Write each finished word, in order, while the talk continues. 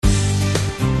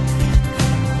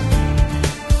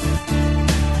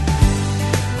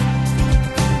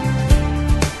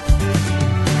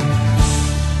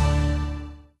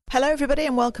Hello everybody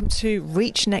and welcome to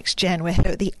Reach Next Gen. We're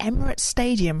here at the Emirates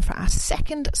Stadium for our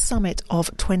second summit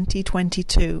of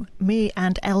 2022. Me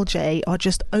and LJ are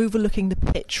just overlooking the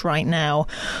pitch right now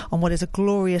on what is a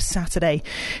glorious Saturday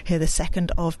here, the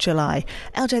 2nd of July.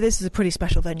 LJ, this is a pretty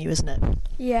special venue, isn't it?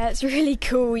 Yeah, it's really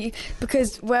cool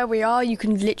because where we are, you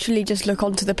can literally just look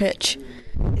onto the pitch.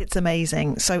 It's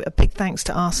amazing. So a big thanks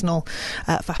to Arsenal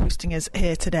for hosting us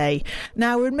here today.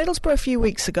 Now, we're in Middlesbrough a few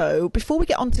weeks ago. Before we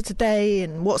get on to today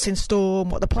and what's in store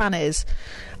and what the plan is,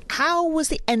 how was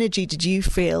the energy did you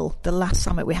feel the last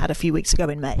summit we had a few weeks ago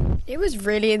in May? It was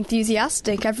really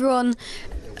enthusiastic. Everyone,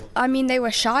 they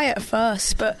were shy at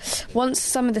first, but once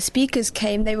some of the speakers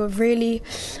came, they were really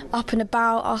up and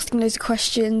about, asking loads of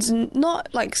questions, and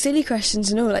not like silly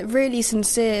questions and all, like really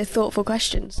sincere, thoughtful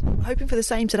questions. We're hoping for the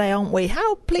same today, aren't we?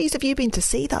 How pleased have you been to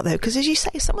see that, though? Because as you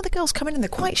say, some of the girls come in and they're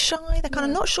quite shy, they're kind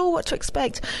of not sure what to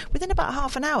expect. Within about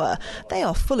half an hour, they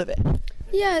are full of it.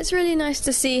 Yeah, it's really nice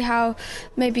to see how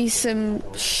maybe some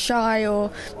shy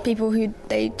or people who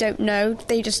they don't know,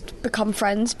 they just become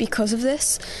friends because of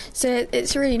this. So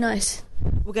it's really nice.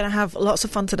 We're going to have lots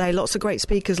of fun today, lots of great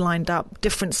speakers lined up,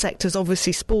 different sectors,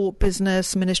 obviously sport,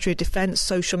 business, Ministry of Defence,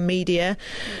 social media.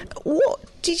 What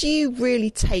did you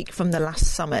really take from the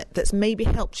last summit that's maybe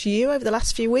helped you over the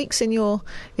last few weeks in your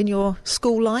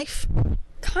school life?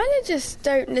 Kind of just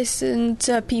don't listen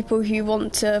to people who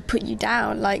want to put you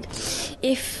down. Like,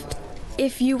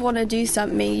 if you want to do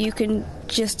something, you can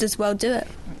just as well do it.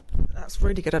 That's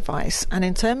really good advice. And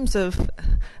in terms of,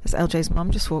 as LJ's mum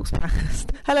just walks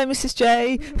past, hello Mrs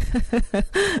J.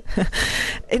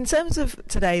 In terms of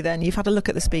today then, you've had a look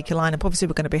at the speaker lineup. Obviously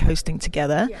we're going to be hosting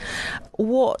together. Yeah.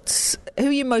 Who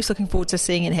are you most looking forward to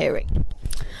seeing and hearing?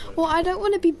 Well, I don't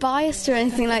want to be biased or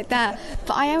anything like that,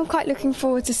 but I am quite looking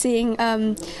forward to seeing,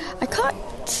 I'm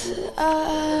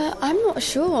not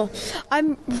sure.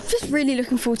 I'm just really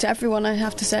looking forward to everyone, I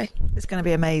have to say. It's going to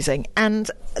be amazing. And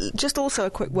just also a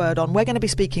quick word on, we're going to be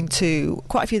speaking to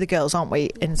quite a few of the girls, aren't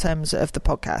we, in terms of the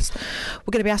podcast.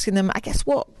 We're going to be asking them, I guess,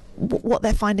 what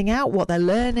they're finding out, what they're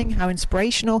learning, how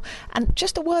inspirational, and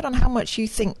just a word on how much you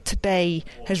think today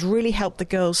has really helped the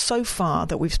girls so far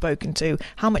that we've spoken to,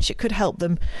 how much it could help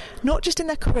them, not just in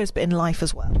their careers, but in life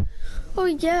as well. Oh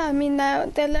yeah,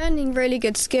 they're learning really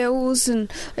good skills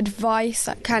and advice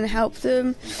that can help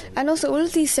them, and also all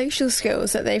of these social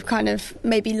skills that they've kind of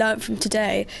maybe learnt from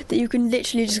today that you can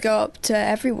literally just go up to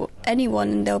anyone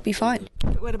and they'll be fine.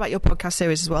 What about your podcast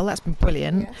series as well? That's been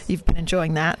brilliant. Yes. You've been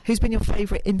enjoying that. Who's been your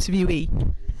favourite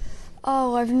interviewee?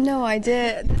 Oh, I've no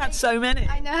idea. You've had so many.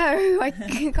 I know. I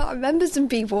can't remember some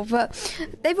people, but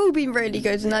they've all been really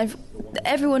good, and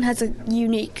everyone has a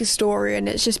unique story, and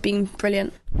it's just been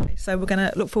brilliant. So we're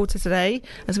going to look forward to today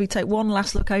as we take one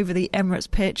last look over the Emirates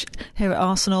pitch here at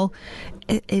Arsenal.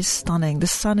 It is stunning. The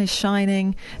sun is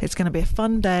shining. It's going to be a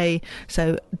fun day.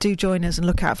 So do join us and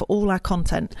look out for all our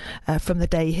content from the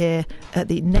day here at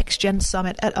the Next Gen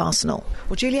Summit at Arsenal.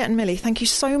 Well, Juliet and Millie, thank you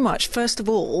so much, first of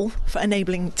all, for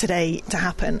enabling today to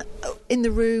happen. In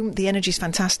the room, the energy is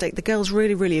fantastic. The girls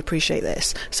really, really appreciate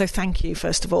this. So thank you,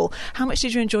 first of all. How much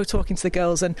did you enjoy talking to the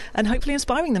girls and hopefully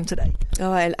inspiring them today?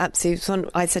 Oh,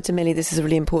 absolutely. I said to Millie, this is a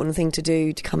really important thing to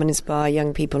do, to come and inspire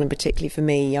young people, and particularly for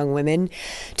me, young women,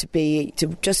 to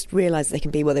just realise they can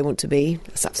be what they want to be.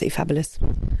 That's absolutely fabulous.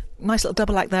 Nice little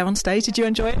double act there on stage. Did you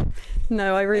enjoy it?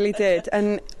 No, I really did.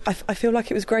 And I feel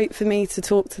like it was great for me to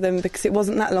talk to them because it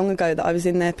wasn't that long ago that I was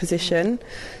in their position.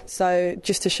 So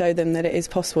just to show them that it is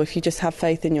possible, if you just have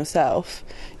faith in yourself,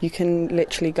 you can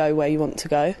literally go where you want to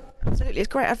go. Absolutely, it's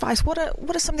great advice. What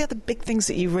are some of the other big things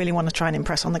that you really want to try and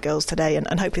impress on the girls today,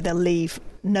 and hopefully they'll leave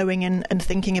knowing and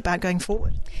thinking about going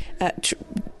forward?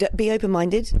 Be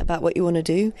open-minded about what you want to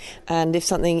do, and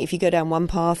if you go down one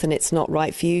path and it's not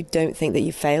right for you, don't think that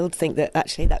you failed. Think that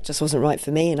actually that just wasn't right for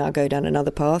me, and I'll go down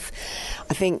another path.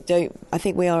 I think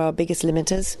we are our biggest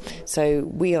limiters. So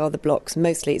we are the blocks.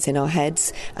 Mostly it's in our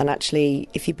heads, and actually,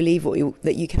 if you believe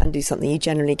that you can do something, you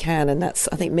generally can, and that's,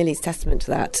 I think, Millie's testament to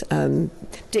that.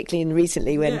 Particularly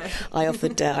recently when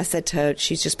I said to her,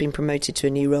 she's just been promoted to a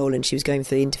new role and she was going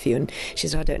for the interview, and she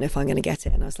said, I don't know if I'm going to get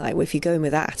it. And I was like, well, if you go in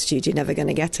with that attitude, you're never going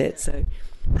to get it. So,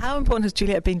 how important has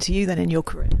Juliet been to you then in your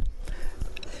career?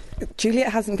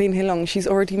 Juliet hasn't been here long. She's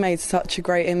already made such a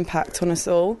great impact on us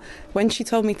all. When she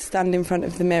told me to stand in front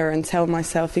of the mirror and tell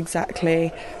myself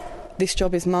exactly, this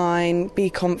job is mine, be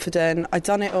confident, I'd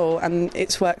done it all and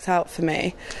it's worked out for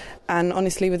me. And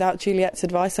honestly, without Juliet's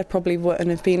advice, I probably wouldn't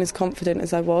have been as confident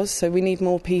as I was. So we need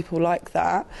more people like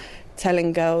that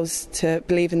telling girls to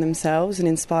believe in themselves and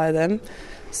inspire them.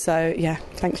 So, yeah,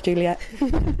 thanks, Juliet.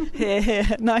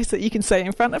 Yeah, nice that you can say it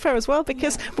in front of her as well,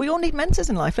 because we all need mentors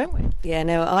in life, don't we? Yeah,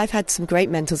 no, I've had some great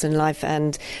mentors in life,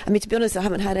 and I mean, to be honest, I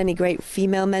haven't had any great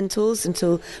female mentors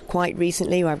until quite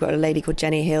recently, where I've got a lady called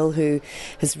Jenny Hill who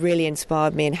has really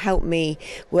inspired me and helped me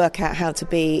work out how to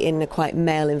be in a quite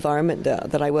male environment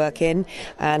that I work in.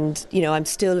 And, you know, I'm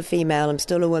still a female, I'm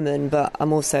still a woman, but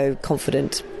I'm also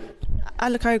confident. I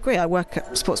agree. I work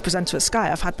at sports presenter at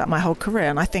Sky. I've had that my whole career,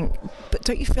 and I think, but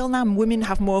don't you feel now women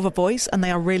have more of a voice, and they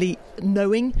are really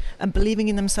knowing and believing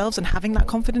in themselves and having that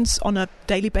confidence on a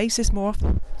daily basis more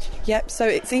often? Yep, so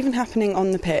it's even happening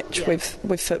on the pitch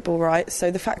with football, right?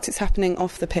 So the fact it's happening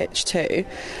off the pitch too,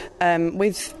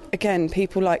 with, again,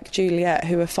 people like Juliet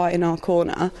who are fighting our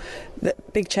corner,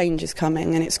 that big change is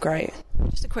coming, and it's great.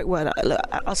 Just a quick word. Look,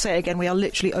 I'll say it again. We are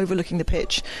literally overlooking the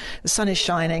pitch. The sun is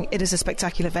shining. It is a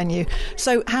spectacular venue.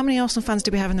 So how many Arsenal fans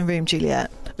do we have in the room, Juliet?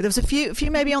 There was a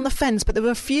few maybe on the fence, but there were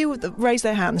a few that raised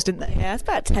their hands, didn't they? Yeah, it's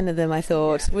about 10 of them, I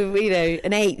thought. You know,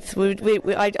 an eighth.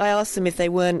 I asked them if they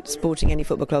weren't supporting any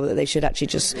football club that they should actually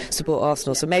just support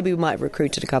Arsenal. So maybe we might have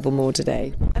recruited a couple more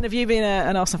today. And have you been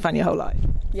an Arsenal fan your whole life?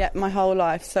 Yeah, my whole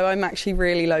life. So I'm actually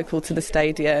really local to the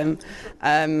stadium,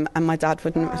 and my dad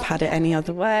wouldn't have had it any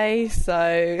other way.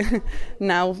 So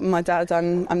now my dad,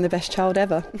 I'm the best child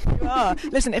ever. You are.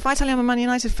 Listen, if I tell you I'm a Man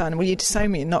United fan, will you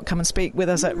disown me and not come and speak with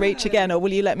us at Reach again, or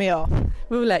will you let me off?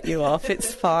 We'll let you off.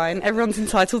 It's fine. Everyone's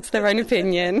entitled to their own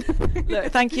opinion.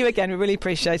 Look, thank you again. We really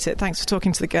appreciate it. Thanks for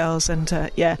talking to the girls, and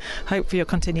hope for your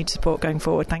continued support going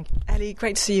forward. Thank you. Ellie,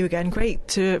 great to see you again.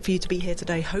 Great for you to be here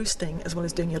today hosting as well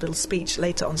as doing your little speech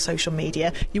later on social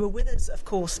media. You were with us, of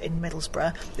course, in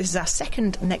Middlesbrough. This is our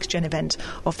second Next Gen event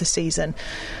of the season.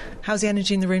 How's the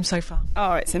energy in the room so far?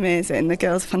 Oh, it's amazing. The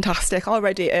girls are fantastic.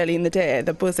 Already early in the day,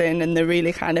 they're buzzing and they're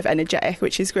really kind of energetic,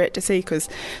 which is great to see, because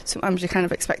sometimes you kind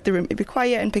of expect the room to be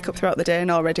quiet and pick up throughout the day, and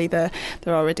already they're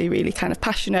already really kind of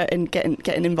passionate and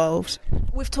getting involved.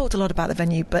 We've talked a lot about the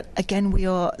venue, but again, we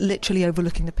are literally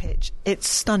overlooking the pitch. It's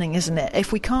stunning, isn't it?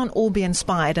 If we can't all be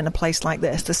inspired in a place like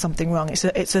this, there's something wrong.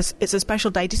 It's a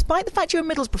special day, despite the fact you're a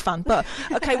Middlesbrough fan. But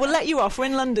okay, we'll let you off. We're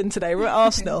in London today. We're at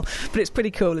Arsenal, but it's pretty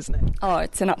cool, isn't it? Oh,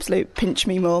 it's an absolute pinch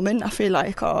me moment. I feel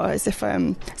like as if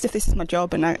this is my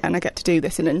job, and I get to do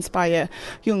this and inspire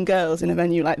young girls in a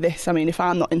venue like this. I mean, if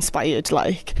I'm not inspired,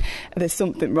 like, there's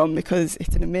something wrong, because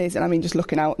it's an amazing, I mean, just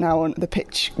looking out now on the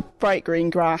pitch, bright green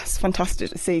grass,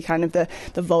 fantastic to see kind of the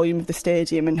volume of the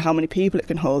stadium and how many people it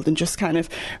can hold, and just kind of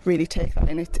really take that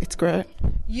in. It's great.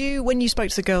 When you spoke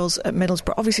to the girls at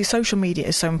Middlesbrough, obviously social media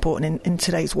is so important in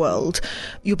today's world.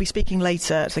 You'll be speaking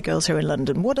later to the girls here in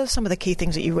London. What are some of the key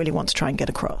things that you really want to try and get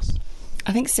across?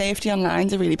 I think safety online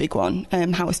is a really big one,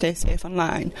 how to stay safe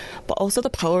online, but also the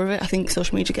power of it. I think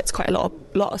social media gets quite a lot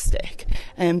of stick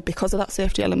because of that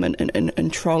safety element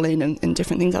and trolling and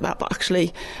different things like that. But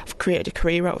actually, I've created a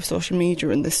career out of social media,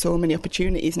 and there's so many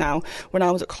opportunities now. When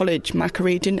I was at college, my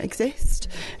career didn't exist,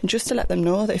 and just to let them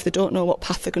know that if they don't know what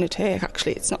path they're going to take,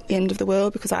 actually it's not the end of the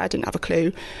world, because I didn't have a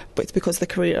clue, but it's because the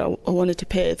career I wanted to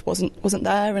pave wasn't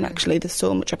there. And actually there's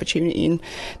so much opportunity, and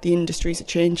the industries are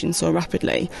changing so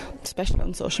rapidly, especially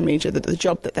on social media, that the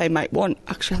job that they might want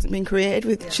actually hasn't been created,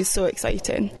 which is so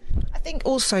exciting. I think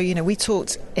also, we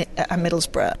talked at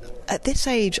Middlesbrough, at this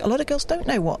age, a lot of girls don't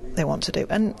know what they want to do,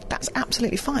 and that's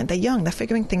absolutely fine. They're young, they're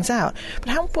figuring things out. But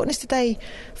how important is today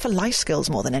for life skills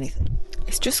more than anything?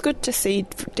 It's just good to see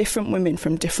different women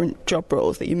from different job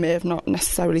roles that you may have not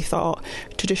necessarily thought,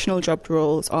 traditional job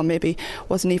roles, or maybe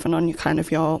wasn't even on your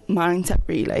mindset,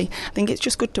 really. I think it's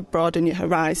just good to broaden your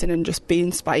horizon and just be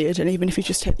inspired, and even if you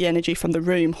just take the energy from the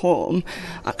room home,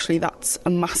 actually that's a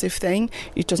massive thing.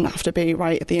 It doesn't have to be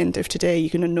right at the end of today you're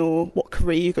going to know what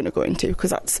career you're going to go into,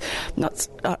 because that's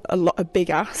a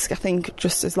big ask. I think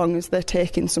just as long as they're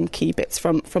taking some key bits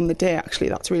from the day, actually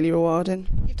that's really rewarding.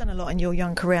 You've done a lot in your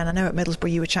young career, and I know at Middlesbrough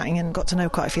you were chatting and got to know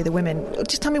quite a few of the women.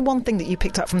 Just tell me one thing that you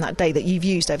picked up from that day that you've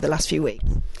used over the last few weeks.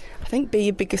 I think be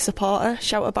your biggest supporter.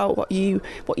 Shout about what you're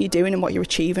doing and what you're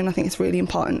achieving. I think it's really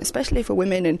important, especially for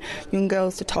women and young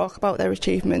girls, to talk about their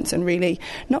achievements and really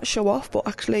not show off, but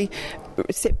actually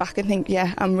sit back and think,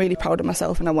 yeah, I'm really proud of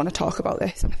myself and I want to talk about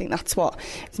this. And I think that's what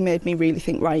has made me really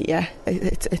think, right, yeah,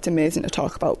 it's amazing to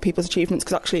talk about people's achievements,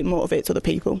 because actually it motivates other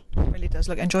people. It really does.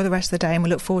 Look, enjoy the rest of the day, and we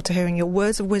look forward to hearing your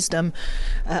words of wisdom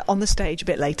on the stage a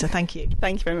bit later. Thank you.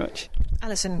 Thank you very much.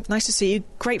 Alison, nice to see you.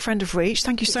 Great friend of Reach.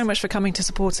 Thank you so much for coming to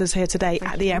support us here today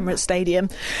at the Emirates Stadium.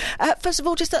 First of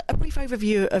all, just a brief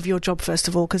overview of your job, first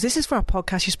of all, because this is for our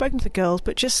podcast. You've spoken to the girls,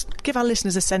 but just give our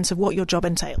listeners a sense of what your job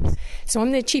entails. So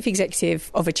I'm the chief executive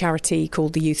of a charity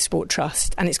called the Youth Sport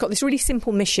Trust, and it's got this really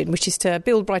simple mission, which is to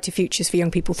build brighter futures for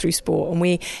young people through sport.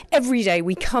 And every day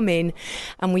we come in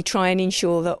and we try and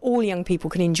ensure that all young people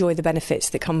can enjoy the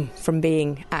benefits that come from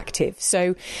being active.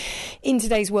 So in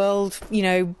today's world,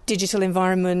 digital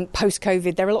environment,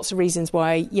 post-COVID, there are lots of reasons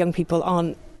why young people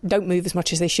don't move as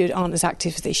much as they should, aren't as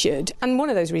active as they should. And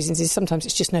one of those reasons is sometimes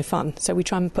it's just no fun. So we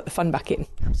try and put the fun back in.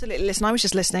 Absolutely. Listen, I was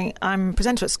just listening. I'm a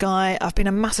presenter at Sky. I've been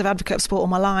a massive advocate of sport all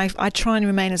my life. I try and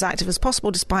remain as active as possible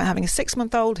despite having a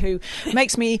 6-month-old who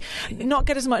makes me not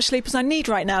get as much sleep as I need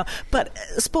right now. But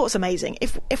sport's amazing.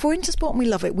 If we're into sport and we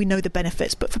love it, we know the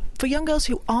benefits. But for young girls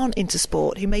who aren't into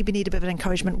sport, who maybe need a bit of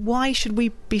encouragement, why should we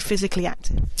be physically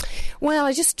active? Well,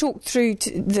 I just talked through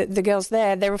to the girls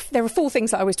there. There are 4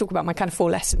 things that I always talk about, my kind of 4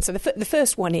 lessons. So the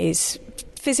first one is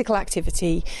physical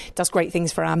activity does great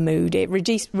things for our mood. It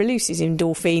releases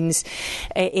endorphins.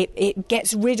 It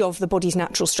gets rid of the body's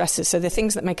natural stressors. So the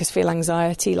things that make us feel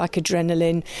anxiety, like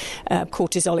adrenaline,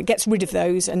 cortisol, it gets rid of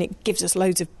those and it gives us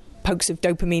loads of pokes of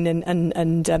dopamine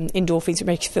and endorphins that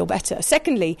make you feel better.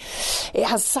 Secondly, it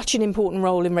has such an important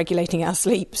role in regulating our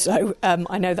sleep. So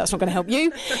I know that's not going to help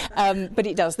you, but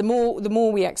it does. The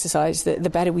more we exercise,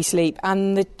 the better we sleep.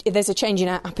 And there's a change in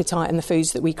our appetite and the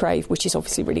foods that we crave, which is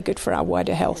obviously really good for our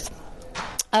wider health.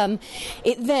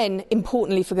 It then,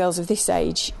 importantly for girls of this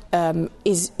age,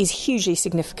 is hugely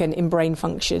significant in brain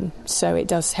function. So it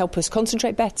does help us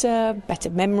concentrate better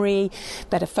memory,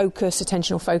 better focus,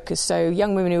 attentional focus. So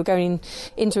young women who are going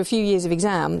into a few years of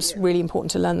exams, really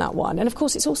important to learn that one. And of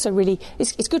course, it's also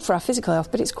it's good for our physical health,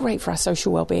 but it's great for our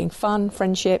social well-being, fun,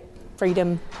 friendship,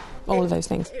 freedom. All of those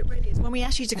things. It really is. When we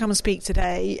asked you to come and speak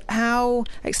today, how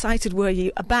excited were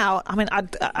you about... I mean,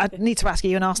 I'd need to ask you,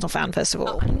 you're an Arsenal fan, first of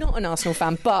all. I'm not an Arsenal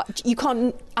fan, but you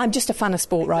can't... I'm just a fan of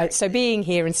sport, right? So being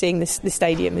here and seeing this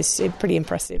stadium is pretty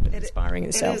impressive and inspiring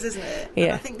itself. It is, isn't it? Yeah.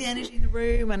 And I think the energy in the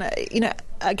room and,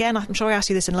 again, I'm sure I asked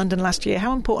you this in London last year,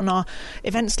 how important are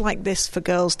events like this for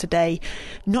girls today,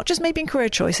 not just maybe in career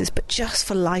choices, but just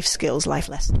for life skills, life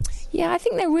lessons? Yeah, I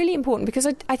think they're really important because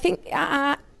I think...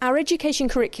 Our education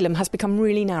curriculum has become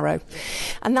really narrow,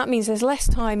 and that means there's less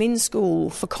time in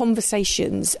school for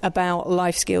conversations about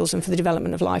life skills and for the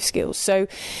development of life skills. So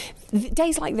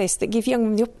days like this that give young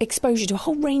women the exposure to a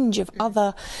whole range of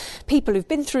other people who've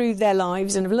been through their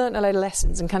lives and have learnt a load of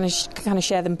lessons and kind of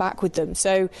share them back with them.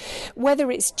 So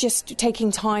whether it's just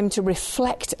taking time to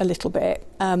reflect a little bit,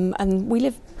 and we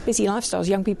live busy lifestyles,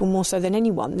 young people more so than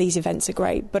anyone, these events are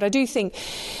great. But I do think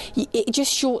it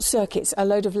just short circuits a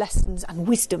load of lessons and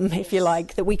wisdom, if you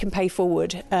like, that we can pay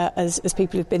forward as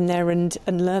people who've been there and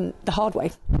learn the hard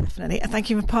way. Definitely. And thank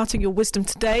you for imparting your wisdom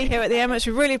today here at the Emirates.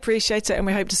 We really appreciate it, and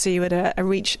we hope to see you at a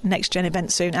Reach Next Gen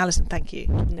event soon. Alison, thank you.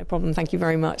 No problem. Thank you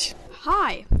very much.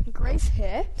 Hi, Grace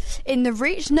here in the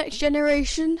Reach Next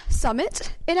Generation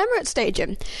Summit in Emirates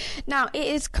Stadium. Now, it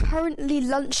is currently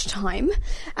lunchtime,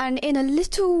 and in a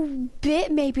little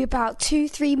bit, maybe about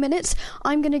 2-3 minutes,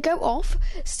 I'm going to go off,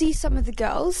 see some of the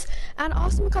girls, and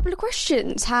ask them a couple of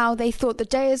questions. How they thought the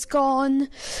day has gone,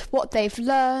 what they've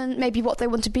learned, maybe what they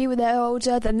want to be when they're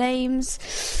older, their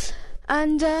names,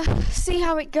 and see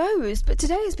how it goes. But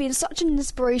today has been such an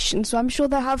inspiration, so I'm sure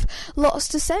they'll have lots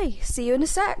to say. See you in a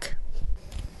sec.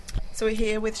 So we're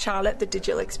here with Charlotte, the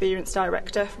Digital Experience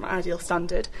Director from Ideal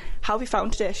Standard. How have you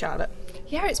found today, Charlotte?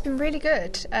 Yeah, it's been really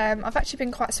good. I've actually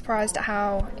been quite surprised at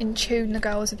how in tune the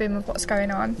girls have been with what's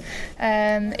going on.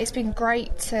 It's been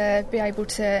great to be able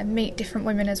to meet different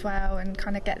women as well and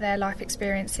kind of get their life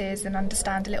experiences and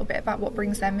understand a little bit about what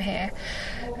brings them here.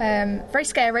 Very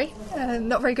scary,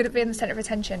 not very good at being the centre of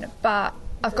attention, but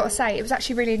I've got to say, it was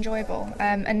actually really enjoyable,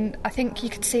 and I think you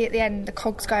could see at the end the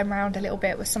cogs going round a little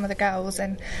bit with some of the girls,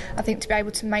 and I think to be able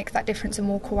to make that difference and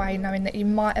walk away knowing that you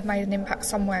might have made an impact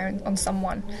somewhere on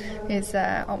someone is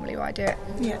ultimately why I do it.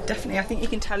 Yeah, definitely. I think you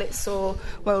can tell it's so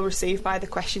well received by the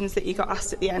questions that you got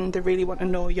asked at the end. They really want to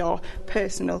know your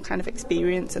personal kind of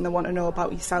experience, and they want to know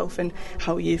about yourself and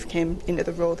how you've came into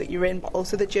the role that you're in, but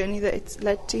also the journey that it's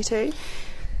led you to.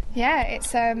 Yeah,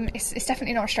 it's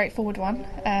definitely not a straightforward one,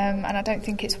 and I don't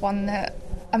think it's one that,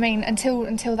 I mean, until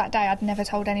that day I'd never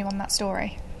told anyone that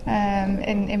story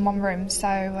in one room, so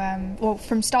well,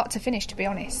 from start to finish, to be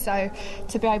honest. So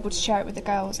to be able to share it with the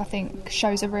girls, I think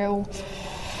shows a real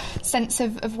sense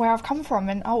of where I've come from,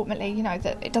 and ultimately, you know,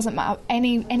 that it doesn't matter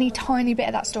any tiny bit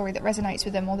of that story that resonates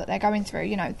with them or that they're going through,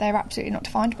 you know, they're absolutely not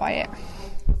defined by it.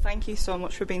 Thank you so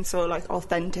much for being so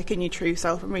authentic in your true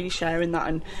self and really sharing that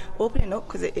and opening up,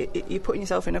 because you're putting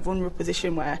yourself in a vulnerable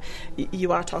position where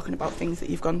you are talking about things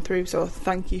that you've gone through, so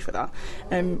thank you for that.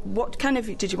 What kind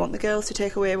of did you want the girls to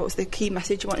take away? What was the key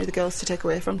message you wanted the girls to take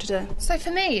away from today? So for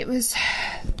me it was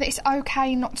that it's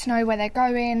okay not to know where they're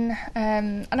going,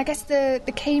 and I guess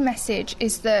the key message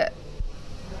is that,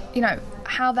 you know,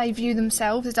 how they view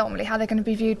themselves is ultimately how they're going to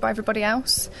be viewed by everybody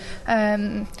else.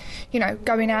 You know,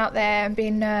 going out there and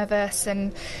being nervous,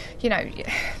 and, you know,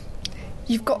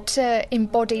 you've got to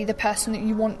embody the person that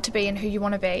you want to be and who you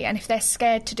want to be, and if they're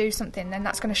scared to do something, then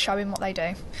that's going to show in what they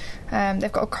do.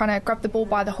 They've got to kind of grab the bull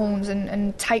by the horns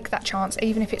and take that chance,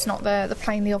 even if it's not the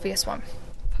plainly obvious one.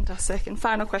 Fantastic. And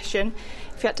final question,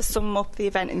 if you had to sum up the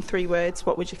event in 3 words,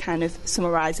 what would you kind of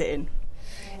summarise it in?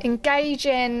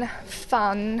 Engaging,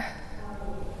 fun,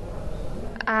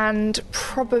 and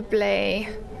probably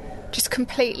just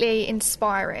completely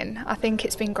inspiring. I think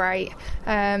it's been great.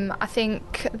 I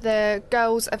think the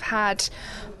girls have had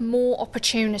more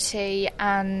opportunity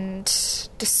and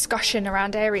discussion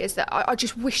around areas that I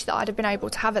just wish that I'd have been able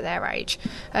to have at their age.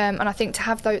 And I think to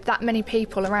have that many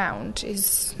people around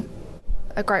is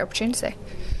a great opportunity.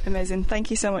 Amazing. Thank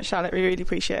you so much, Charlotte. We really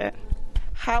appreciate it.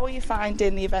 How are you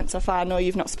finding the event so far? I know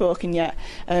you've not spoken yet,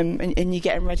 and you're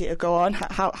getting ready to go on.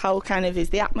 How kind of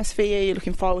is the atmosphere? You're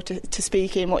looking forward to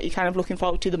speaking? What are you kind of looking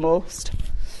forward to the most?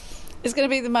 It's going to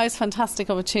be the most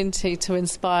fantastic opportunity to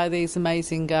inspire these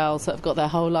amazing girls that have got their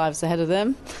whole lives ahead of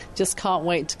them. Just can't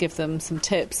wait to give them some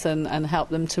tips and help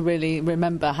them to really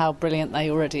remember how brilliant they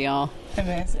already are.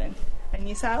 Amazing. And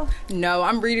yourself? No,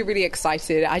 I'm really, really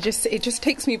excited. It just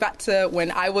takes me back to when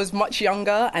I was much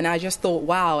younger, and I just thought,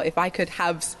 wow, if I could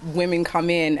have women come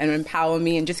in and empower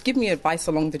me and just give me advice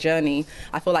along the journey,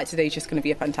 I feel like today's just going to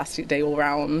be a fantastic day all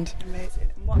round. Amazing.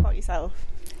 And what about yourself?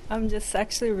 I'm just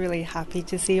actually really happy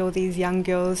to see all these young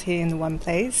girls here in one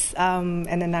place, and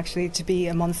then actually to be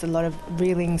amongst a lot of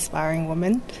really inspiring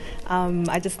women.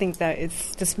 I just think that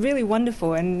it's just really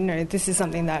wonderful, and you know, this is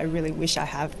something that I really wish I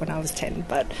had when I was 10.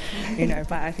 But you know,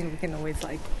 but I think we can always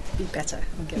be better.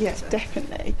 And get Yes, better.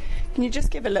 definitely. Can you just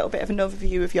give a little bit of an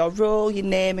overview of your role, your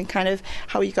name, and kind of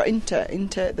how you got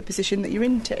into the position that you're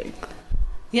into?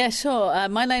 Yeah, sure.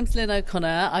 My name's Lynn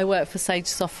O'Connor. I work for Sage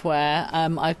Software.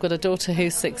 I've got a daughter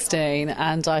who's 16,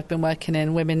 and I've been working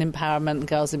in women empowerment and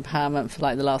girls empowerment for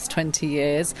the last 20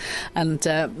 years. And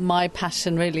my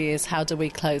passion really is how do we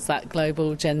close that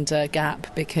global gender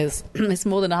gap, because it's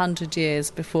more than 100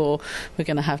 years before we're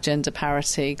going to have gender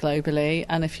parity globally.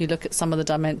 And if you look at some of the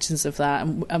dimensions of that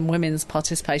and women's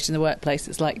participation in the workplace,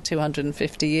 it's like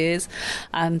 250 years.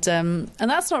 And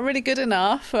that's not really good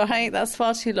enough, right? That's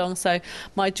far too long. So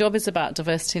my job is about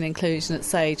diversity and inclusion at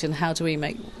Sage, and how do we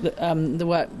make the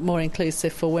work more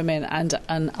inclusive for women and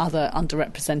other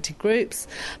underrepresented groups.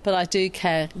 But I do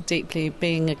care deeply,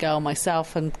 being a girl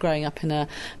myself and growing up in a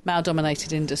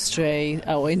male-dominated industry,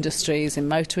 or industries in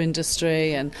motor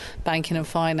industry and banking and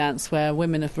finance, where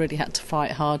women have really had to fight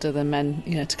harder than men,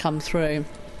 to come through.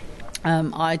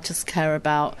 I just care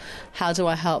about how do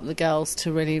I help the girls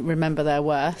to really remember their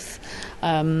worth,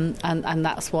 and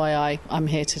that's why I'm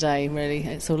here today. Really,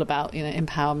 it's all about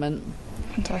empowerment.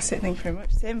 Fantastic, thank you very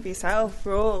much. Same for yourself,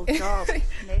 role, job,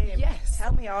 name. Yes.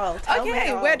 Tell me all.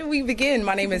 Where do we begin?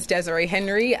 My name is Desiree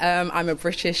Henry. I'm a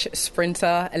British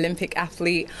sprinter, Olympic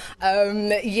athlete.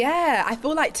 I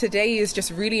feel like today is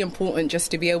just really important,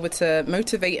 just to be able to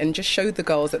motivate and just show the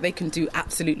girls that they can do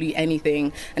absolutely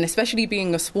anything. And especially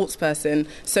being a sports person,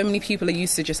 so many people are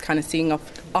used to just kind of seeing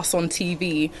us on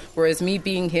TV, whereas me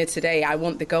being here today, I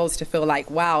want the girls to feel like,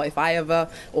 wow, if I ever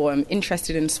or am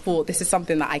interested in sport, this is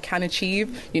something that I can achieve.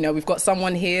 We've got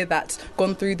someone here that's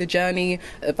gone through the journey,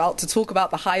 about to talk about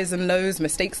the highs and lows,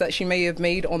 mistakes that she may have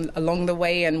made along the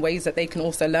way, and ways that they can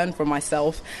also learn from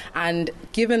myself. And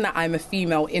given that I'm a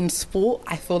female in sport,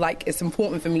 I feel like it's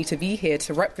important for me to be here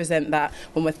to represent that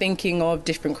when we're thinking of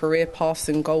different career paths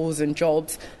and goals and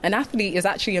jobs. An athlete is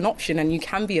actually an option, and you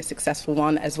can be a successful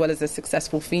one as well as a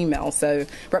successful female. So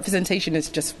representation is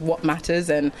just what matters,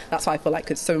 and that's why I feel like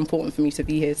it's so important for me to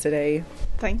be here today.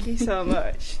 Thank you so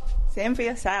much. Same for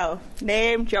yourself.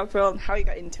 Name, job role, and how you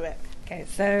got into it. Okay,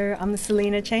 so I'm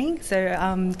Selena Chang. So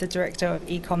I'm the Director of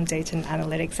Ecom Data and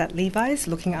Analytics at Levi's,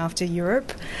 looking after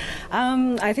Europe.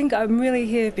 I think I'm really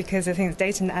here because I think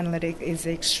data and analytics is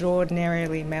an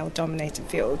extraordinarily male-dominated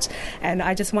field. And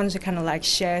I just wanted to kind of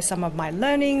share some of my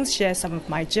learnings, share some of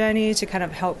my journey to kind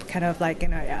of help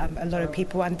a lot of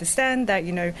people understand that,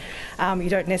 you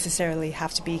don't necessarily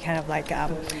have to be kind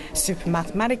of super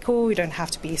mathematical. You don't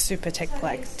have to be super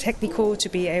technical to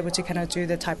be able to kind of do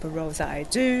the type of roles that I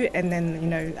do. And then,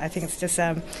 I think it's just,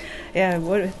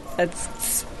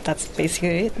 that's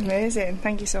basically it. Amazing.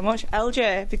 Thank you so much.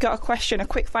 LJ, have you got a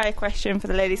quick fire question for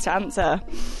the ladies to answer?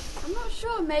 I'm not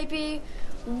sure. Maybe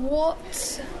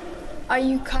what are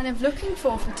you kind of looking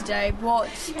for today? What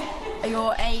are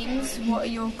your aims? What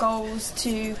are your goals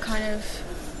to kind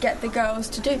of get the girls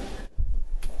to do?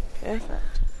 Perfect.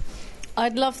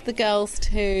 I'd love the girls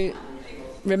to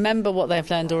remember what they've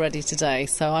learned already today,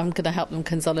 so I'm going to help them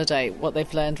consolidate what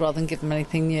they've learned rather than give them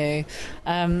anything new,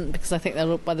 because I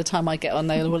think by the time I get on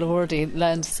they will have already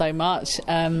learned so much.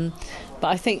 But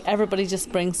I think everybody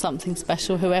just brings something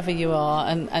special, whoever you are,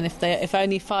 and if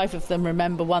only 5 of them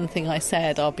remember one thing I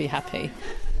said, I'll be happy.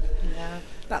 Yeah,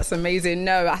 that's amazing.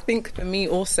 No, I think for me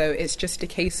also it's just a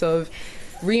case of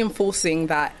reinforcing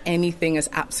that anything is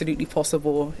absolutely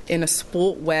possible in a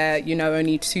sport where, you know,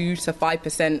 only 2 to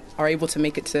 5% are able to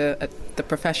make it to the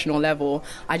professional level.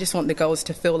 I just want the girls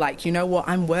to feel like, you know what,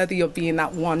 I'm worthy of being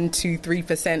that 1, 2,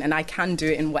 3%, and I can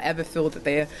do it in whatever field that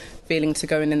they're feeling to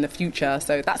go in the future.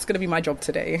 So that's going to be my job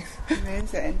today.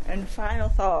 Amazing. And final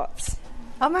thoughts?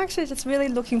 I'm actually just really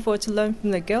looking forward to learn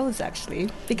from the girls, actually,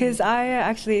 because I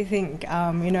actually think,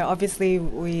 obviously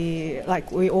we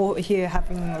all here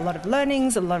having a lot of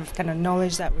learnings, a lot of kind of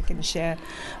knowledge that we can share,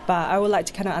 but I would like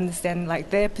to kind of understand like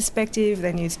their perspective,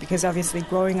 their news, because obviously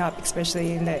growing up,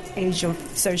 especially in the age of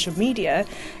social media,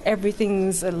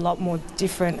 everything's a lot more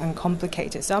different and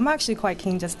complicated. So I'm actually quite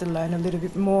keen just to learn a little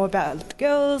bit more about the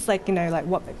girls, like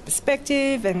what their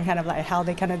perspective and kind of like how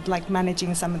they kind of like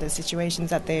managing some of the situations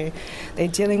that they're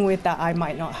dealing with that I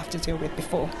might not have to deal with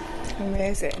before.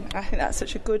 Amazing. I think that's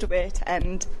such a good way to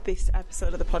end this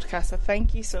episode of the podcast. So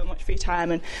thank you so much for your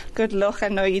time and good luck. I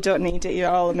know you don't need it, you're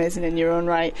all amazing in your own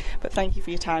right, but thank you for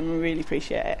your time, we really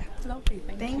appreciate it. Lovely,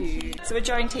 thank you. So we're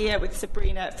joined here with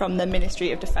Sabrina from the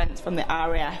Ministry of Defence from the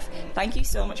RAF. Thank you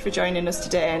so much for joining us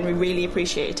today and we really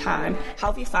appreciate your time. How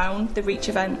have you found the Reach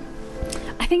event?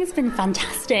 I think it's been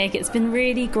fantastic. It's been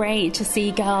really great to see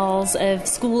girls of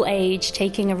school age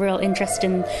taking a real interest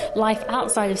in life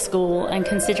outside of school and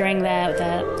considering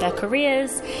their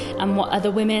careers and what other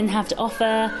women have to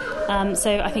offer.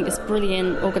 So I think it's a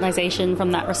brilliant organisation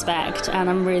from that respect,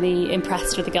 and I'm really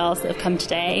impressed with the girls that have come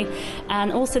today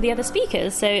and also the other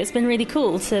speakers. So it's been really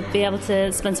cool to be able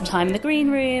to spend some time in the green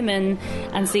room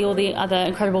and see all the other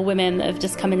incredible women that have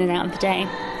just come in and out of the day.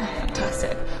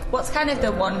 Fantastic. What's kind of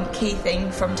the one key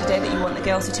thing from today that you want the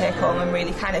girls to take home and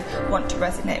really kind of want to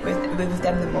resonate with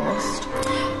them the most?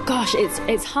 Gosh,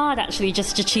 it's hard actually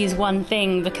just to choose one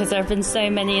thing because there have been so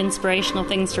many inspirational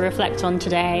things to reflect on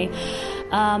today.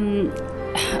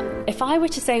 If I were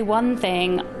to say one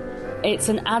thing,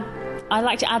 I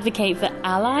like to advocate for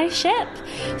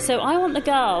allyship. So I want the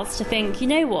girls to think, you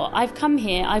know what, I've come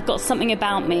here, I've got something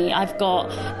about me, I've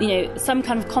got, some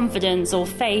kind of confidence or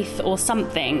faith or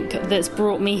something that's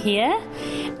brought me here,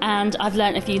 and I've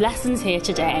learned a few lessons here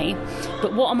today.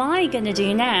 But what am I going to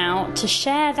do now to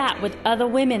share that with other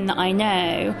women that I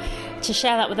know, to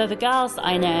share that with other girls that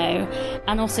I know,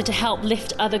 and also to help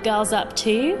lift other girls up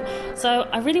too. So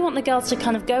I really want the girls to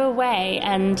kind of go away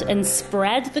and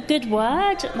spread the good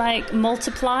word, like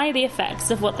multiply the effects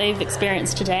of what they've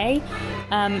experienced today,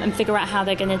 and figure out how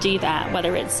they're going to do that,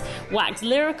 whether it's wax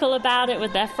lyrical about it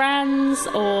with their friends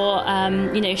or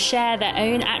share their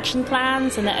own action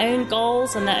plans and their own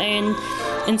goals and their own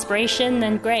inspiration,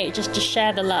 then great, just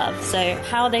share the love. So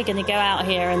how are they going to go out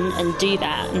here and do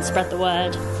that and spread the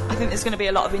word? I think there's going to be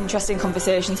a lot of interesting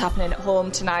conversations happening at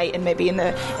home tonight and maybe in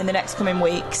the next coming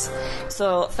weeks.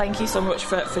 So thank you so much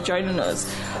for joining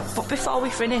us. But before we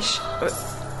finish,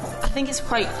 I think it's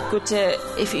quite good to,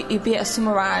 if you'd be able to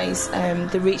summarise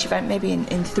the Reach event maybe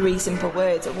in 3 simple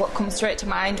words. What comes straight to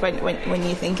mind when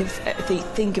you think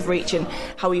of Reach and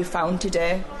how you found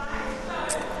today?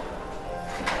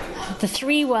 The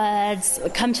 3 words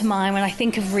that come to mind when I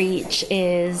think of Reach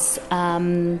is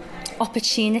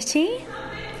opportunity,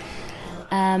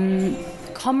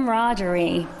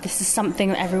 camaraderie. This is something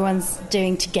that everyone's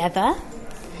doing together,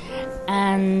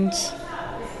 and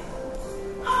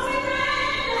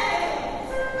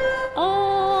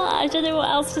I don't know what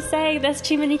else to say. There's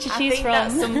too many to choose from. I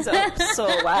think that sums up so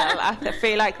well. I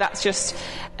feel like that's just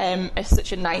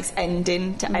such a nice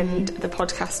ending to end the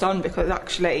podcast on, because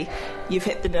actually you've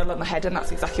hit the nail on the head, and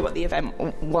that's exactly what the event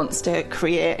wants to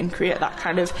create that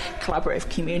kind of collaborative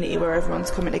community where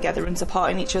everyone's coming together and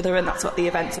supporting each other, and that's what the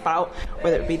event's about,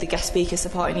 whether it be the guest speakers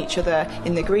supporting each other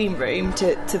in the green room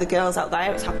to the girls out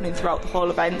there. It's happening throughout the whole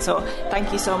event. So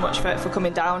thank you so much for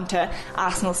coming down to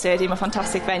Arsenal Stadium, a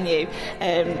fantastic venue,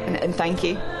 and thank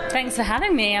you. Thanks for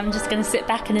having me. I'm just going to sit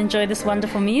back and enjoy this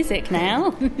wonderful music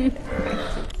now.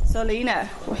 So Lena,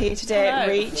 we're here today at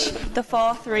Reach, the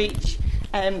 4th Reach.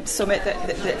 summit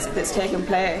that's taken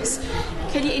place.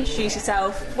 Can you introduce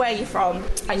yourself, where you're from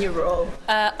and your role?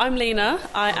 I'm Lena.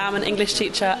 I am an English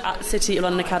teacher at City of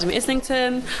London Academy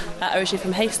Islington, originally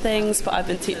from Hastings, but I've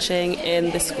been teaching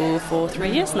in this school for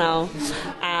 3 years now,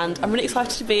 and I'm really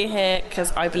excited to be here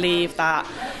because I believe that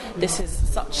this is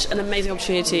such an amazing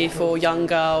opportunity for young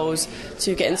girls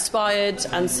to get inspired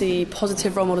and see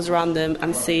positive role models around them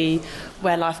and see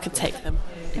where life could take them.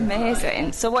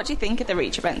 Amazing. So what do you think of the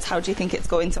Reach events? How do you think it's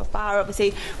going so far?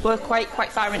 Obviously, we're quite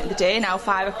far into the day now,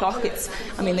 5 o'clock.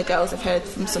 The girls have heard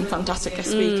from some fantastic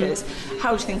guest speakers.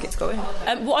 How do you think it's going?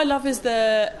 What I love is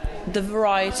the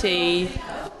variety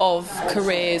of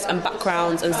careers and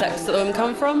backgrounds and sectors that women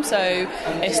come from. So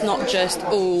it's not just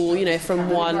all, from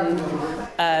one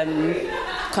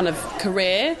kind of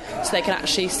career, so they can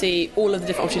actually see all of the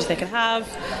different opportunities they can have.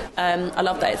 I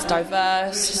love that it's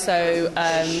diverse, so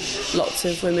lots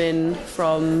of women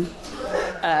from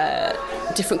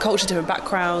different cultures, different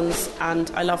backgrounds,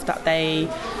 and I love that they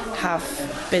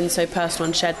have been so personal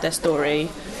and shared their story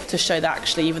to show that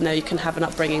actually, even though you can have an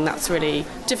upbringing that's really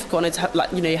difficult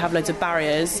and you have loads of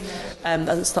barriers,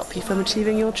 doesn't stop you from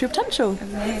achieving your true potential.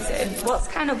 Amazing. What's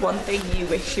kind of one thing you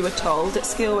wish you were told at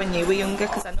school when you were younger?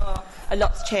 Because I know a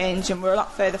lot's changed and we're a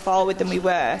lot further forward than we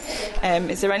were.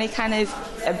 Is there any kind of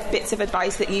bits of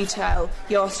advice that you tell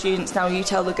your students now, you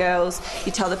tell the girls,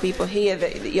 you tell the people here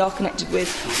that you're connected with,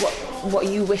 what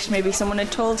you wish maybe someone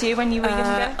had told you when you were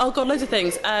younger? Oh God, loads of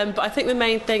things. But I think the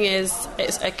main thing is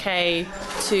it's okay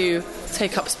to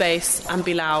take up space and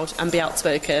be loud and be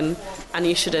outspoken, and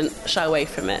you shouldn't shy away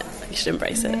from it. You should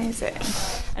embrace it. Amazing.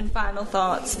 And final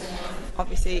thoughts,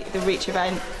 obviously the Reach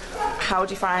event, how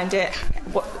do you find it?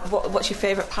 What's your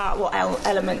favourite part? What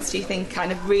elements do you think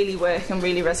kind of really work and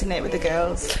really resonate with the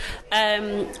girls?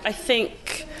 I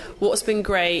think what's been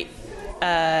great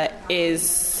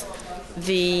is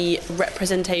the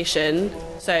representation.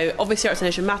 So obviously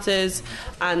representation matters,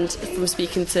 and from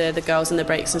speaking to the girls in the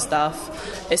breaks and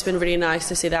stuff, it's been really nice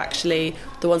to see that actually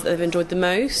the ones that they've enjoyed the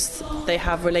most they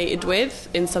have related with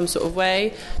in some sort of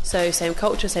way. So same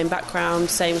culture, same background,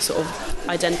 same sort of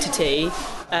identity,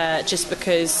 just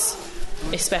because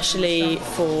especially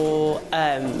for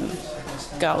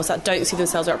girls that don't see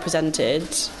themselves represented,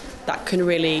 that can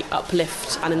really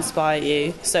uplift and inspire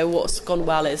you. So what's gone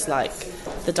well is like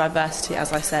the diversity,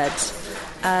 as I said.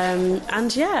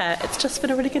 And yeah, it's just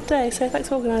been a really good day, so thanks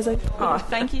for organising. Oh,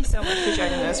 thank you so much for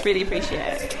joining us, really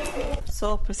appreciate it.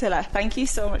 So Priscilla, thank you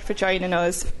so much for joining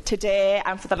us today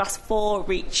and for the last 4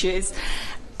 Reaches.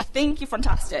 I think you're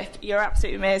fantastic. You're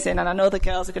absolutely amazing, and I know the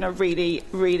girls are going to really,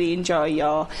 really enjoy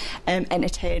your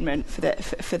entertainment for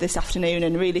this afternoon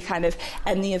and really kind of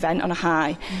end the event on a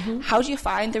high. Mm-hmm. How do you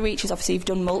find the Reaches? Obviously, you've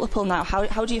done multiple now.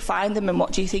 How do you find them, and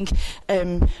what do you think?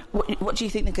 What do you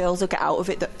think the girls will get out of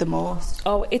it the most?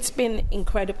 Oh, it's been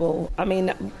incredible. I mean,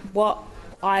 what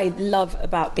I love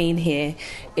about being here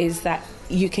is that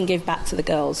you can give back to the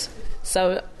girls.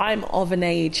 So I'm of an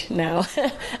age now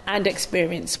and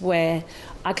experience where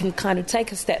I can kind of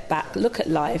take a step back, look at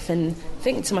life and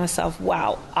think to myself,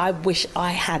 wow, I wish I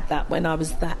had that when I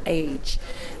was that age.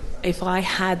 If I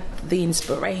had the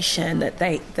inspiration that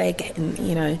they're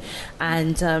getting,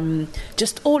 and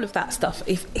just all of that stuff,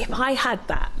 if I had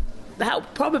that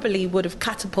probably would have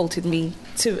catapulted me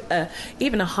to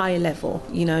even a higher level,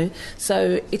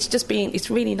 So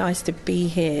it's really nice to be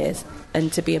here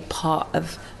and to be a part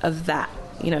of that,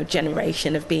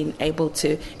 generation of being able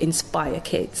to inspire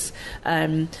kids.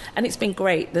 And it's been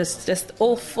great. There's just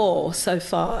all 4 so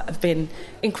far have been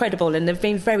incredible, and they've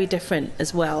been very different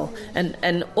as well.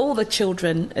 And all the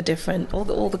children are different.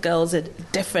 All the girls are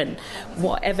different.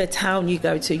 Whatever town you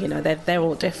go to, they're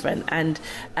all different. And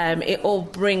it all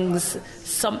brings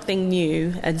something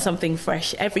new and something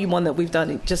fresh. Every one that we've done,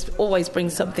 it just always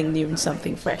brings something new and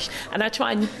something fresh. And I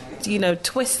try and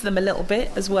twist them a little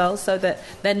bit as well, so that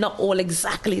they're not all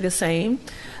exactly the same.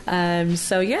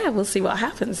 So yeah, we'll see what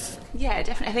happens. Yeah,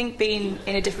 definitely. I think being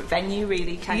in a different venue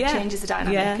really kind of changes the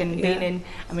dynamic, and being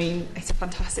in, it's a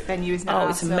fantastic venue, isn't it? Oh,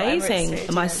 it's amazing.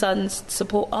 And my sons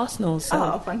support Arsenal,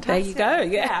 so fantastic. There you go.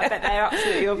 Yeah, I bet they're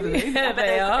absolutely over the moon. Yeah,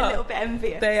 they are. A little bit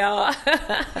envious. They are.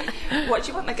 What do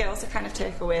you want the girls to kind of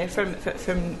take away from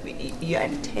your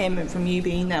entertainment, from you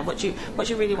being there? What do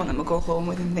you really want them to go home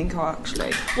with and think,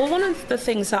 actually? Well, one of the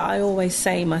things that I always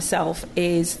say myself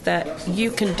is that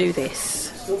you can do this.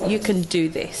 You can do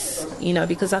this,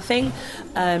 because I think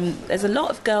there's a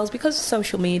lot of girls, because of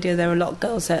social media, there are a lot of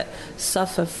girls that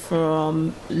suffer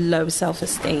from low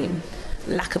self-esteem.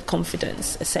 lack of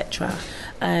confidence, etc.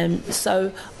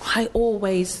 So I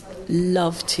always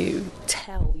love to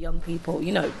tell young people,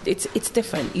 it's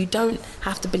different. You don't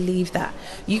have to believe that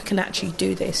you can actually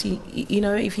do this. You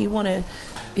know, if you want to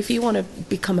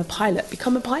become a pilot,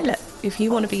 become a pilot. If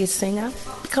you want to be a singer,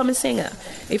 become a singer.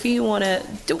 If you want to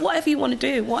do whatever you want to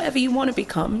do, whatever you want to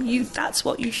become, that's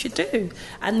what you should do,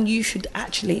 and you should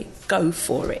actually go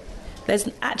for it. There's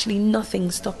actually nothing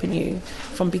stopping you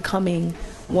from becoming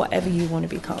whatever you want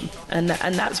to become, and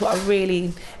that's what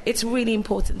it's really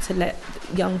important to let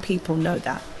young people know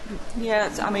that. Yeah,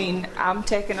 I mean, I'm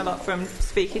taking a lot from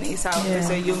speaking to yourself as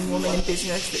a young woman in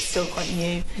business that's still quite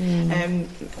new.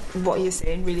 What you're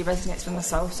saying really resonates with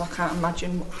myself, so I can't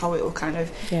imagine how it will kind of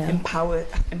empower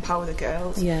the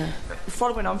girls. Yeah.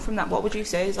 Following on from that, what would you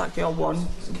say is like your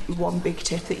one big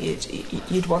tip that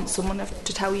you'd want someone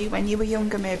to tell you when you were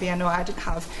younger? Maybe, I know I didn't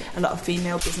have a lot of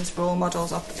female business role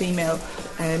models or female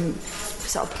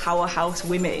sort of powerhouse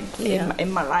women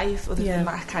in my life, other than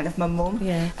my mum.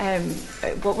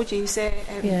 What would you say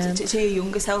to your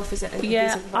younger self? Is it a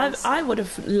piece of advice? I would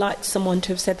have liked someone to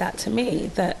have said that to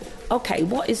me, that okay,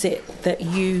 what is it that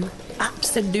you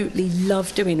absolutely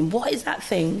love doing? What is that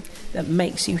thing that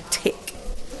makes you tick?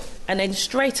 And then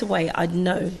straight away I'd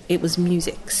know it was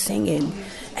music, singing,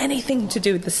 anything to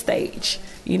do with the stage,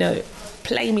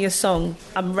 play me a song,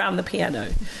 I'm round the piano,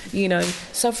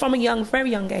 So from a very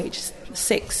young age,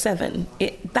 6, 7,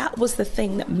 that was the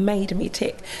thing that made me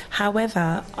tick.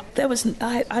 However,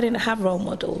 I didn't have role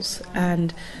models,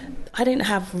 and I didn't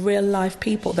have real life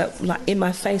people that like in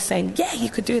my face saying, yeah, you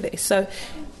could do this. So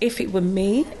if it were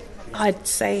me, I'd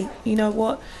say, you know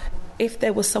what, if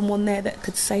there was someone there that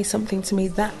could say something to me,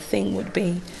 that thing would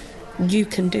be, you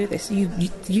can do this.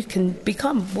 You can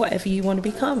become whatever you want to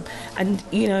become, and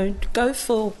go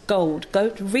for gold.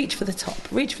 Go reach for the top,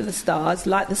 reach for the stars,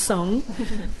 like the song.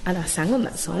 And I sang on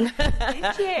that song.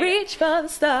 Reach for the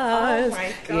stars. Oh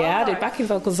my God. Yeah, I did backing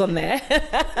vocals on there.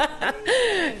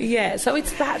 Yeah, so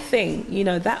it's that thing,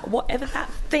 that whatever that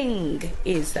thing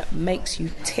is that makes you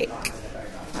tick.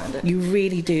 You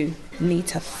really do need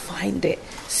to find it,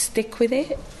 stick with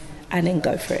it, and then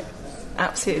go for it.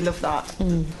 Absolutely love that.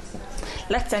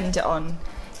 Let's end it on,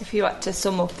 if you had to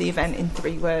sum up the event in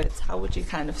 3 words, how would you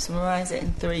kind of summarise it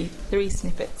in three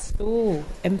snippets? Ooh,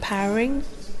 empowering,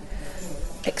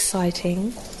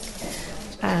 exciting,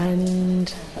 and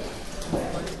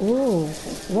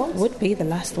what would be the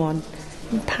last one?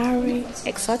 Empowering,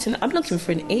 exciting. I'm looking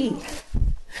for an E.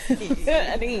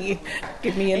 An E.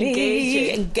 Give me an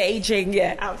E. Engaging,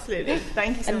 yeah. Absolutely.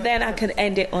 Thank you so much. And then I can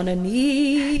end it on an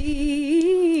E.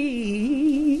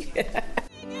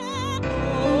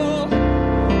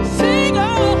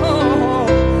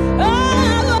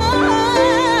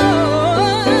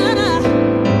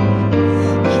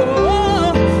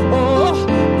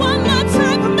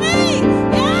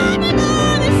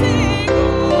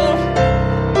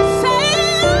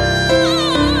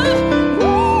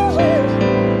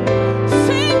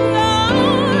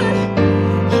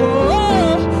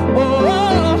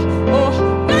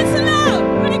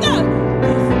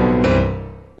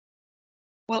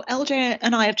 Well, LJ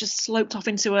and I have just sloped off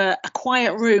into a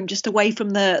quiet room just away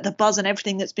from the buzz and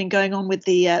everything that's been going on with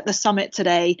the summit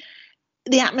today.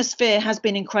 The atmosphere has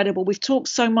been incredible. We've talked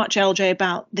so much, LJ,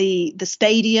 about the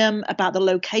stadium, about the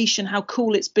location, how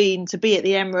cool it's been to be at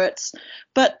the Emirates.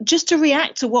 But just to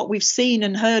react to what we've seen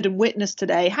and heard and witnessed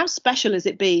today, how special has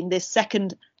it been, this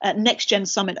second Next Gen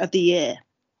Summit of the year?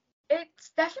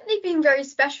 It's definitely been very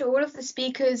special. All of the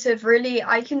speakers have really,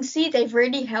 I can see they've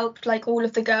really helped like all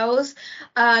of the girls.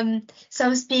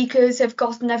 Some speakers have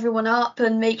gotten everyone up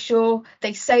and make sure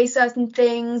they say certain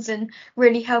things and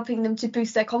really helping them to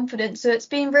boost their confidence. So it's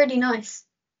been really nice.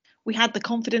 We had the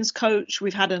confidence coach,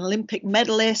 we've had an Olympic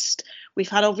medalist, we've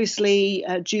had obviously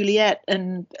Juliet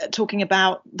and talking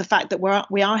about the fact that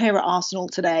we are here at Arsenal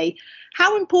today.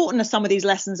 How important are some of these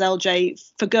lessons, LJ,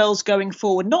 for girls going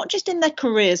forward, not just in their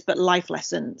careers, but life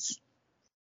lessons?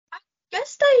 I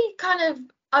guess they kind of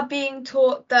are being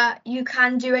taught that you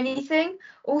can do anything.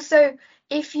 Also,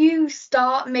 if you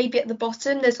start maybe at the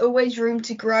bottom, there's always room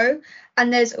to grow,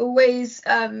 and there's always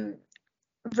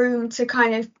room to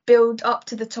kind of build up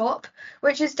to the top,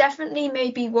 which is definitely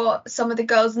maybe what some of the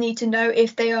girls need to know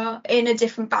if they are in a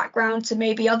different background to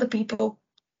maybe other people.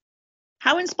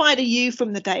 How inspired are you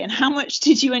from the day, and how much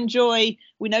did you enjoy?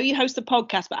 We know you host the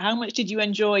podcast, but how much did you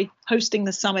enjoy hosting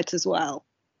the summit as well?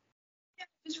 It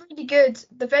was really good.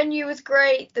 The venue was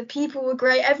great. The people were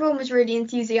great. Everyone was really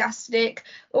enthusiastic.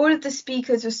 All of the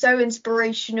speakers were so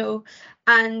inspirational,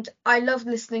 and I loved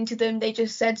listening to them. They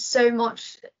just said so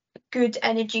much good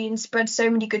energy and spread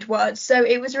so many good words. So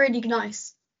it was really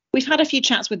nice. We've had a few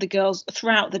chats with the girls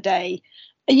throughout the day.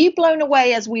 Are you blown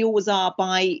away, as we always are,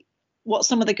 by what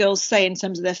some of the girls say in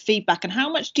terms of their feedback? And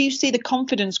how much do you see the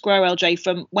confidence grow, LJ,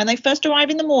 from when they first arrive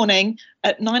in the morning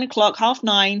at 9 o'clock,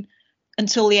 9:30,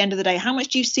 until the end of the day? How much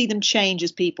do you see them change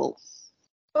as people?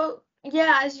 Well,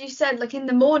 yeah, as you said, like in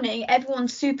the morning,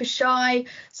 everyone's super shy.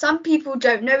 Some people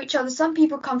don't know each other. Some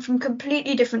people come from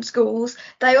completely different schools.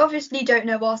 They obviously don't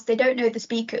know us. They don't know the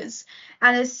speakers.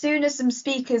 And as soon as some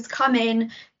speakers come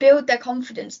in, build their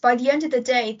confidence, by the end of the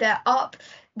day, they're up,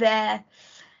 they're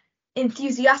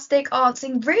enthusiastic,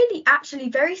 answering really actually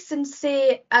very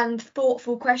sincere and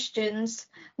thoughtful questions,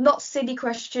 not silly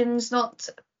questions, not,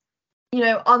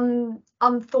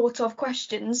 unthought of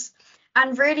questions,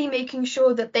 and really making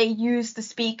sure that they use the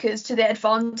speakers to their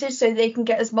advantage so they can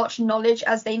get as much knowledge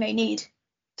as they may need.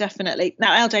 Definitely.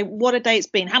 Now, LJ, what a day it's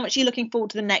been. How much are you looking forward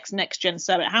to the next Gen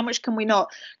Summit? How much can we not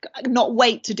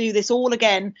wait to do this all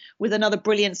again with another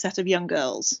brilliant set of young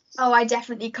girls? Oh, I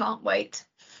definitely can't wait.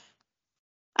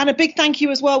 And a big thank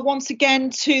you as well, once again,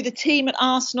 to the team at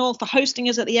Arsenal for hosting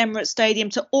us at the Emirates Stadium,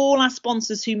 to all our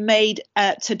sponsors who made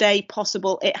today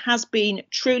possible. It has been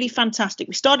truly fantastic.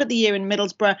 We started the year in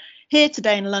Middlesbrough, here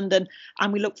today in London,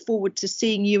 and we look forward to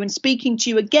seeing you and speaking to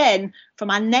you again from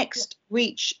our next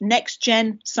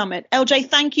Gen Summit. LJ,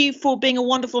 thank you for being a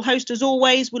wonderful host as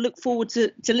always. We look forward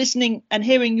to listening and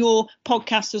hearing your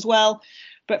podcast as well.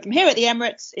 But from here at the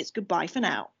Emirates, it's goodbye for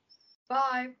now.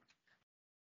 Bye.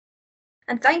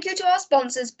 And thank you to our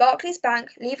sponsors Barclays Bank,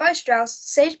 Levi Strauss,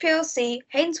 Sage plc,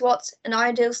 Haynes Watts and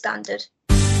Ideal Standard.